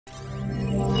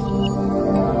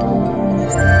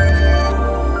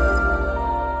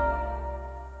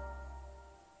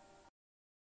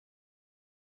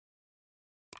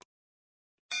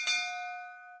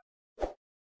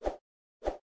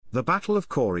The Battle of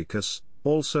Corycus,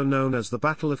 also known as the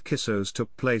Battle of Kissos,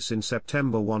 took place in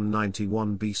September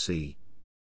 191 BC.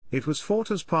 It was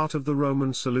fought as part of the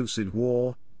Roman Seleucid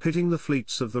War, pitting the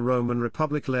fleets of the Roman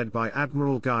Republic led by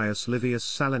Admiral Gaius Livius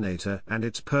Salinator and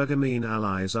its Pergamene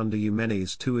allies under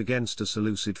Eumenes II against a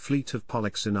Seleucid fleet of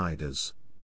Polyxenidas.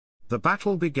 The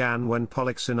battle began when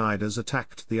Polyxenidas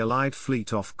attacked the allied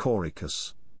fleet off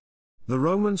Corycus. The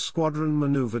Roman squadron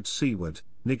maneuvered seaward,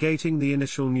 negating the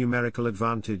initial numerical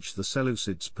advantage the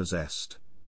Seleucids possessed.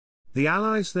 The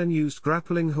allies then used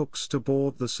grappling hooks to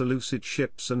board the Seleucid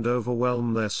ships and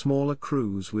overwhelm their smaller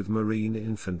crews with marine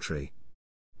infantry.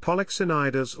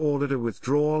 Polyxenidas ordered a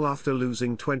withdrawal after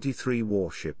losing 23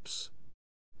 warships.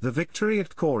 The victory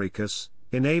at Corycus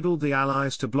enabled the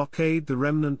allies to blockade the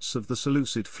remnants of the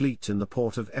Seleucid fleet in the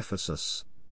port of Ephesus.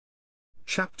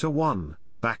 Chapter 1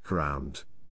 Background.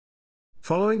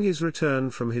 Following his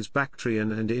return from his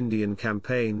Bactrian and Indian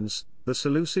campaigns, the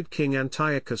Seleucid king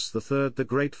Antiochus III the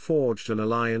Great forged an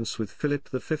alliance with Philip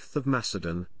V of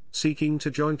Macedon, seeking to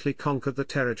jointly conquer the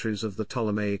territories of the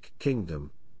Ptolemaic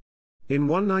kingdom. In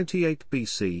 198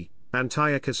 BC,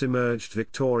 Antiochus emerged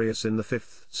victorious in the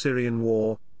Fifth Syrian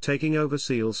War, taking over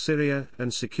Syria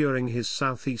and securing his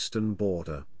southeastern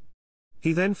border.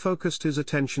 He then focused his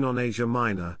attention on Asia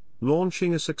Minor,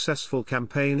 launching a successful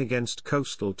campaign against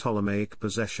coastal Ptolemaic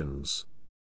possessions.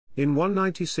 In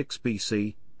 196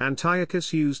 BC,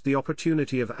 Antiochus used the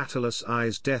opportunity of Attalus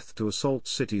I's death to assault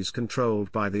cities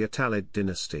controlled by the Attalid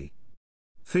dynasty.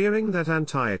 Fearing that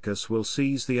Antiochus will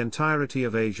seize the entirety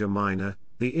of Asia Minor,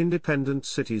 the independent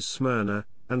cities Smyrna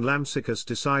and Lampsacus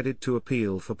decided to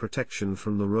appeal for protection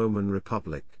from the Roman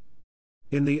Republic.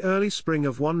 In the early spring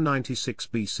of 196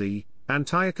 BC,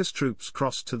 Antiochus' troops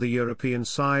crossed to the European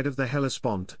side of the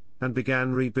Hellespont, and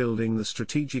began rebuilding the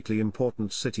strategically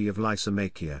important city of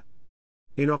Lysimachia.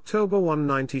 In October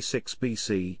 196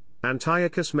 BC,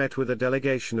 Antiochus met with a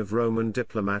delegation of Roman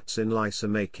diplomats in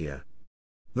Lysimachia.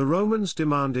 The Romans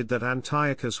demanded that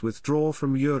Antiochus withdraw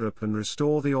from Europe and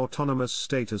restore the autonomous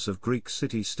status of Greek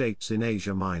city-states in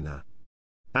Asia Minor.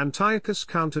 Antiochus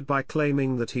countered by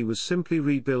claiming that he was simply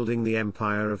rebuilding the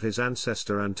empire of his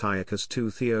ancestor Antiochus II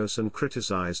Theos and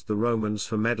criticized the Romans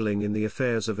for meddling in the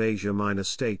affairs of Asia Minor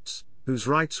states, whose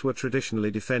rights were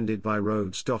traditionally defended by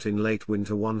Rhodes. In late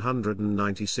winter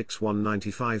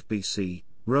 196–195 BC,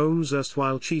 Rome's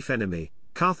erstwhile chief enemy,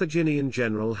 Carthaginian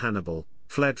general Hannibal,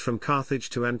 fled from Carthage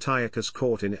to Antiochus'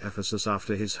 court in Ephesus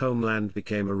after his homeland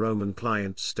became a Roman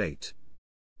client state.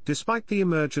 Despite the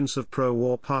emergence of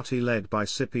pro-war party led by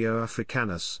Scipio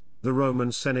Africanus, the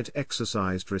Roman Senate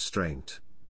exercised restraint.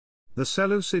 The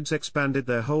Seleucids expanded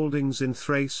their holdings in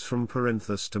Thrace from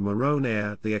Perinthus to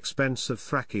Maroneia at the expense of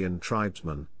Thracian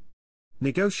tribesmen.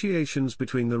 Negotiations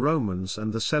between the Romans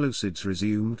and the Seleucids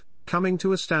resumed, coming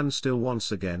to a standstill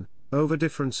once again, over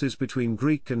differences between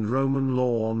Greek and Roman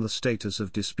law on the status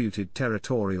of disputed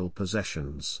territorial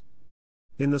possessions.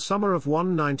 In the summer of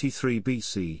 193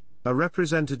 BC, a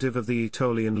representative of the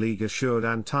Aetolian League assured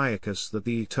Antiochus that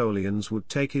the Aetolians would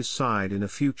take his side in a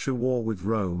future war with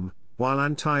Rome, while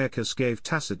Antiochus gave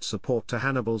tacit support to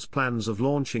Hannibal's plans of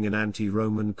launching an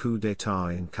anti-Roman coup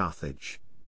d'état in Carthage.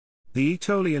 The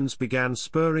Aetolians began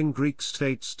spurring Greek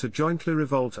states to jointly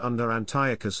revolt under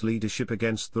Antiochus' leadership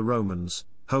against the Romans,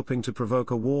 hoping to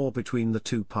provoke a war between the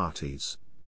two parties.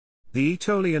 The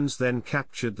Aetolians then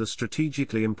captured the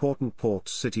strategically important port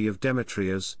city of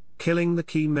Demetrias, killing the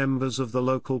key members of the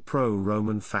local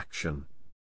pro-Roman faction.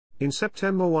 In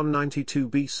September 192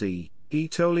 BC,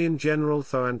 Aetolian general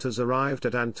Thoantas arrived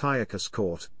at Antiochus'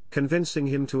 court, convincing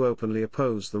him to openly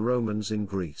oppose the Romans in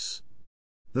Greece.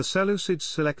 The Seleucids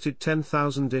selected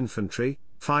 10,000 infantry,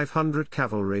 500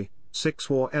 cavalry, 6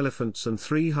 war elephants and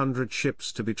 300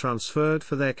 ships to be transferred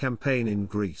for their campaign in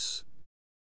Greece.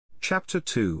 Chapter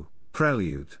 2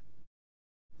 Prelude.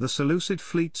 The Seleucid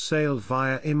fleet sailed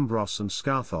via Imbros and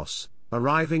Scarthos,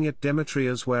 arriving at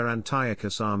Demetrias where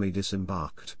Antiochus' army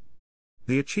disembarked.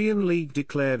 The Achaean League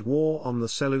declared war on the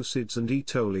Seleucids and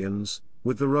Aetolians,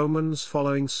 with the Romans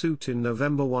following suit in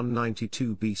November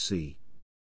 192 BC.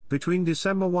 Between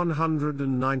December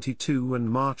 192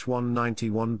 and March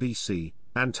 191 BC,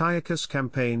 Antiochus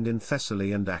campaigned in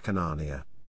Thessaly and Acarnania.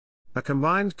 A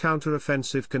combined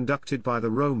counter-offensive conducted by the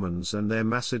Romans and their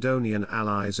Macedonian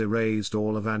allies erased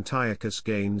all of Antiochus'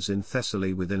 gains in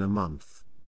Thessaly within a month.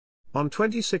 On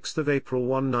 26 April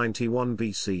 191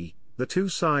 BC, the two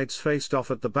sides faced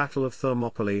off at the Battle of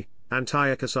Thermopylae.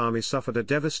 Antiochus' army suffered a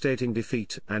devastating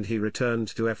defeat and he returned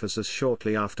to Ephesus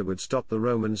shortly afterwards. The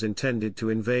Romans intended to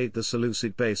invade the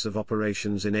Seleucid base of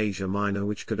operations in Asia Minor,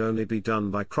 which could only be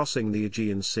done by crossing the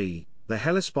Aegean Sea. the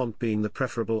Hellespont being the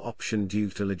preferable option due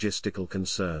to logistical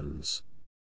concerns.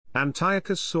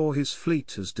 Antiochus saw his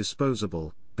fleet as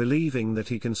disposable, believing that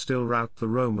he can still rout the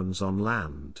Romans on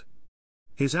land.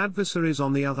 His adversaries,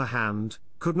 on the other hand,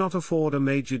 could not afford a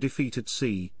major defeat at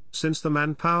sea, since the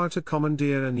manpower to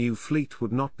commandeer a new fleet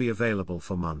would not be available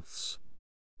for months.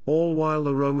 All while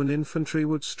the Roman infantry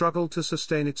would struggle to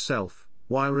sustain itself,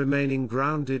 while remaining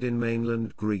grounded in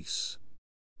mainland Greece.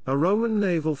 A Roman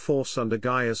naval force under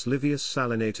Gaius Livius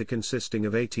Salinator consisting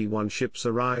of 81 ships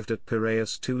arrived at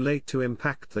Piraeus too late to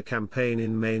impact the campaign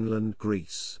in mainland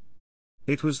Greece.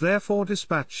 It was therefore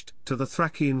dispatched to the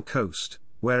Thracian coast,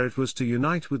 where it was to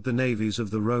unite with the navies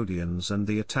of the Rhodians and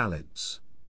the Attalids.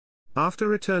 After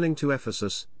returning to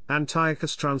Ephesus,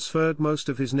 Antiochus transferred most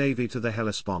of his navy to the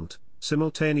Hellespont,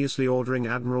 simultaneously ordering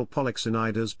Admiral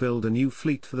Polyxenidas build a new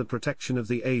fleet for the protection of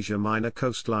the Asia Minor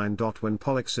coastline. When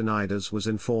Polyxenidas was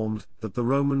informed that the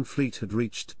Roman fleet had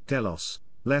reached Delos,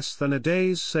 less than a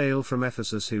day's sail from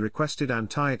Ephesus, he requested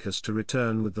Antiochus to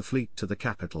return with the fleet to the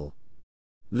capital.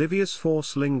 Livius'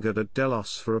 force lingered at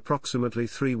Delos for approximately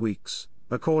 3 weeks.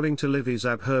 According to Livius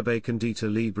ab Herbe Condita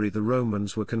Libri, the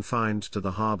Romans were confined to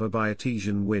the harbour by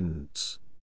Etesian winds.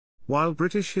 While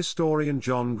British historian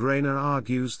John Grainer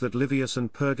argues that Livius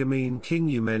and Pergamene king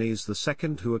Eumenes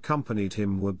II, who accompanied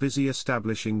him, were busy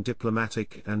establishing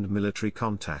diplomatic and military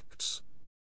contacts.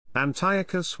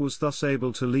 Antiochus was thus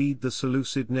able to lead the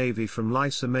Seleucid navy from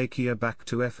Lysimachia back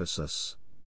to Ephesus.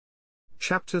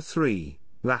 Chapter 3,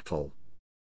 Battle.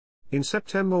 In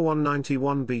September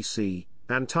 191 BC,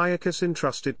 Antiochus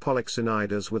entrusted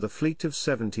Polyxenidas with a fleet of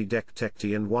 70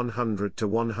 Dectecti and 100 to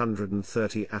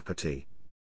 130 Apati.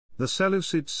 The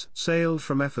Seleucids sailed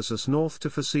from Ephesus north to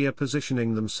Phaeacia,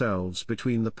 positioning themselves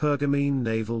between the Pergamene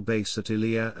naval base at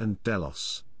Elea and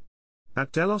Delos.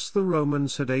 At Delos the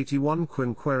Romans had 81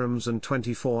 quinqueremes and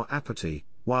 24 Apati,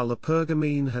 while the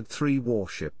Pergamene had 3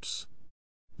 warships.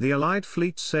 The allied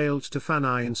fleet sailed to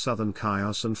Phanae in southern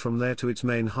Chios and from there to its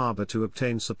main harbour to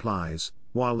obtain supplies,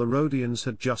 while the Rhodians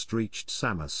had just reached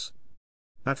Samos.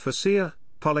 At Phaeacia,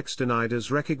 Polyxenidas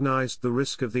recognized the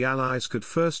risk of the allies could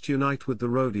first unite with the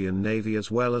Rhodian navy, as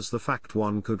well as the fact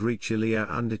one could reach Elea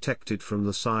undetected from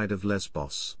the side of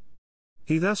Lesbos.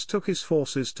 He thus took his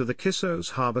forces to the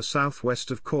Kissos harbour southwest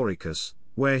of Corycus,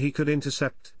 where he could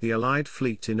intercept the allied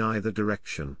fleet in either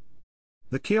direction.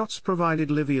 The Chiots provided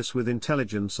Livius with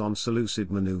intelligence on Seleucid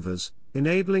maneuvers,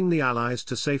 enabling the allies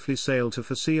to safely sail to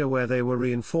Phaeacia, where they were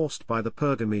reinforced by the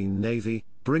Pergamene navy,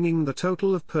 bringing the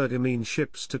total of Pergamene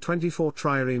ships to 24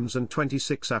 triremes and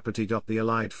 26 Apati. The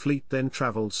allied fleet then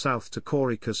travelled south to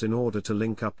Corycus in order to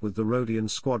link up with the Rhodian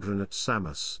squadron at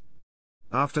Samos.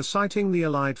 After sighting the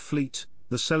allied fleet,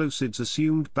 the Seleucids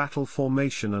assumed battle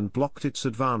formation and blocked its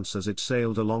advance as it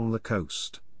sailed along the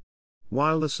coast.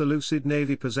 While the Seleucid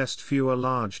navy possessed fewer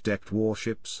large-decked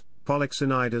warships,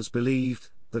 Polyxenidas believed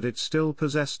that it still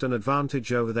possessed an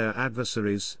advantage over their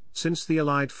adversaries, since the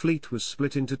allied fleet was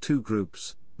split into 2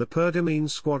 groups, the Pergamene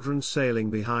squadron sailing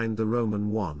behind the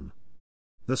Roman one.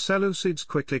 The Seleucids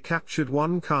quickly captured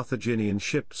 1 Carthaginian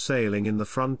ship sailing in the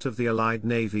front of the allied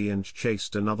navy and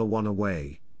chased another one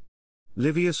away.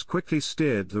 Livius quickly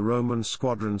steered the Roman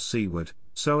squadron seaward,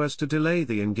 so as to delay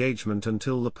the engagement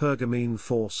until the Pergamene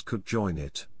force could join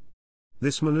it.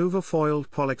 This maneuver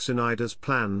foiled Polyxenidas'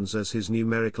 plans as his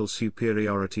numerical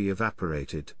superiority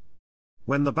evaporated.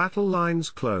 When the battle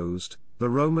lines closed, the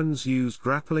Romans used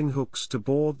grappling hooks to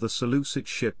board the Seleucid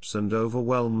ships and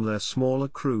overwhelm their smaller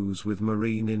crews with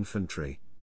marine infantry.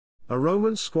 A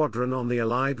Roman squadron on the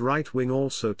allied right wing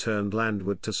also turned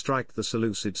landward to strike the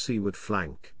Seleucid seaward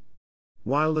flank.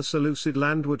 While the Seleucid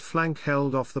landward flank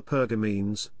held off the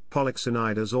Pergamenes,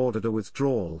 Polyxenidas ordered a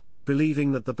withdrawal,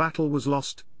 believing that the battle was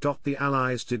lost. The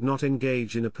allies did not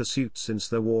engage in a pursuit since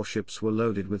their warships were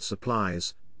loaded with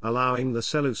supplies, allowing the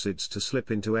Seleucids to slip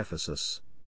into Ephesus.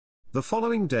 The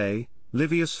following day,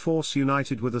 Livius' force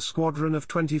united with a squadron of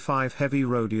 25 heavy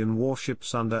Rhodian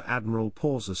warships under Admiral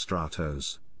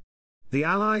Pisistratos. The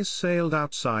allies sailed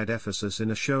outside Ephesus in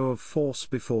a show of force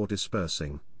before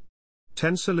dispersing.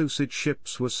 10 Seleucid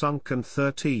ships were sunk and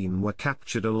 13 were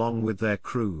captured along with their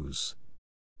crews.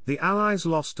 The allies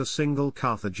lost a single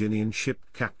Carthaginian ship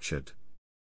captured.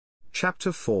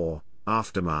 Chapter 4,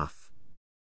 Aftermath.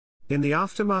 In the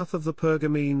aftermath of the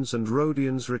Pergamenes and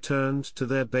Rhodians returned to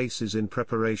their bases in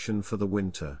preparation for the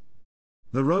winter.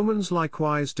 The Romans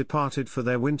likewise departed for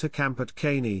their winter camp at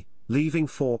Cannae, leaving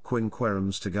 4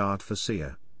 quinqueremes to guard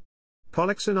Phaeacia.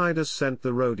 Polyxenidas sent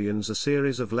the Rhodians a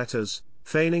series of letters,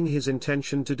 feigning his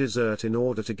intention to desert in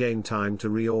order to gain time to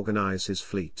reorganize his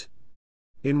fleet.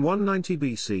 In 190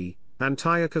 BC,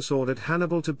 Antiochus ordered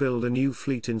Hannibal to build a new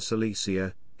fleet in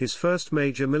Cilicia, his first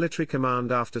major military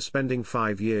command after spending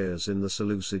 5 years in the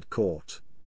Seleucid court.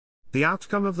 The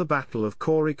outcome of the Battle of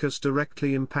Corycus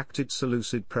directly impacted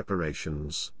Seleucid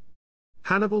preparations.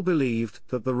 Hannibal believed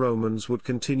that the Romans would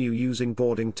continue using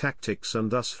boarding tactics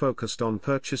and thus focused on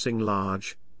purchasing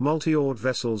large, multi-oared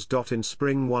vessels. In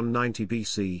spring 190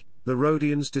 BC, the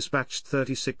Rhodians dispatched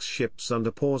 36 ships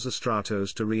under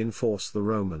Polyxenidas to reinforce the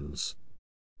Romans.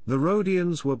 The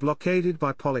Rhodians were blockaded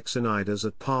by Polyxenidas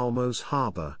at Palmos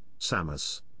harbour,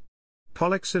 Samos.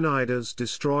 Polyxenidas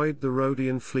destroyed the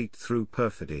Rhodian fleet through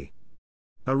perfidy.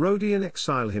 A Rhodian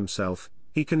exile himself,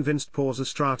 he convinced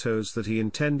Polyxenidas that he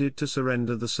intended to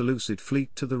surrender the Seleucid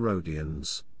fleet to the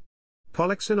Rhodians.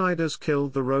 Polyxenidas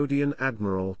killed the Rhodian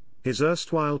admiral, his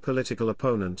erstwhile political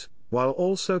opponent, while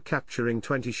also capturing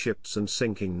 20 ships and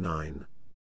sinking 9.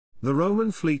 The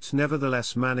Roman fleet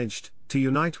nevertheless managed to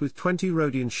unite with 20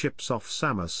 Rhodian ships off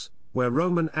Samos, where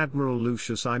Roman Admiral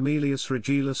Lucius Aemilius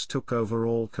Regillus took over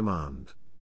all command.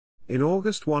 In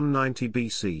August 190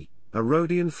 BC, a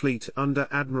Rhodian fleet under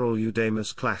Admiral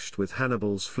Eumenes clashed with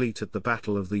Hannibal's fleet at the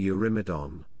Battle of the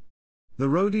Eurymedon. The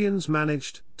Rhodians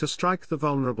managed to strike the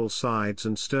vulnerable sides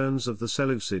and sterns of the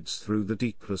Seleucids through the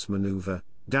Deiplos maneuver,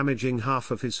 damaging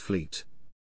half of his fleet.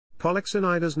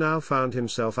 Polyxenidas now found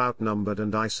himself outnumbered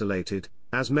and isolated,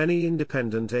 as many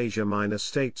independent Asia Minor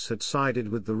states had sided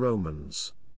with the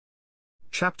Romans.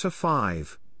 Chapter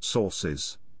 5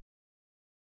 Sources.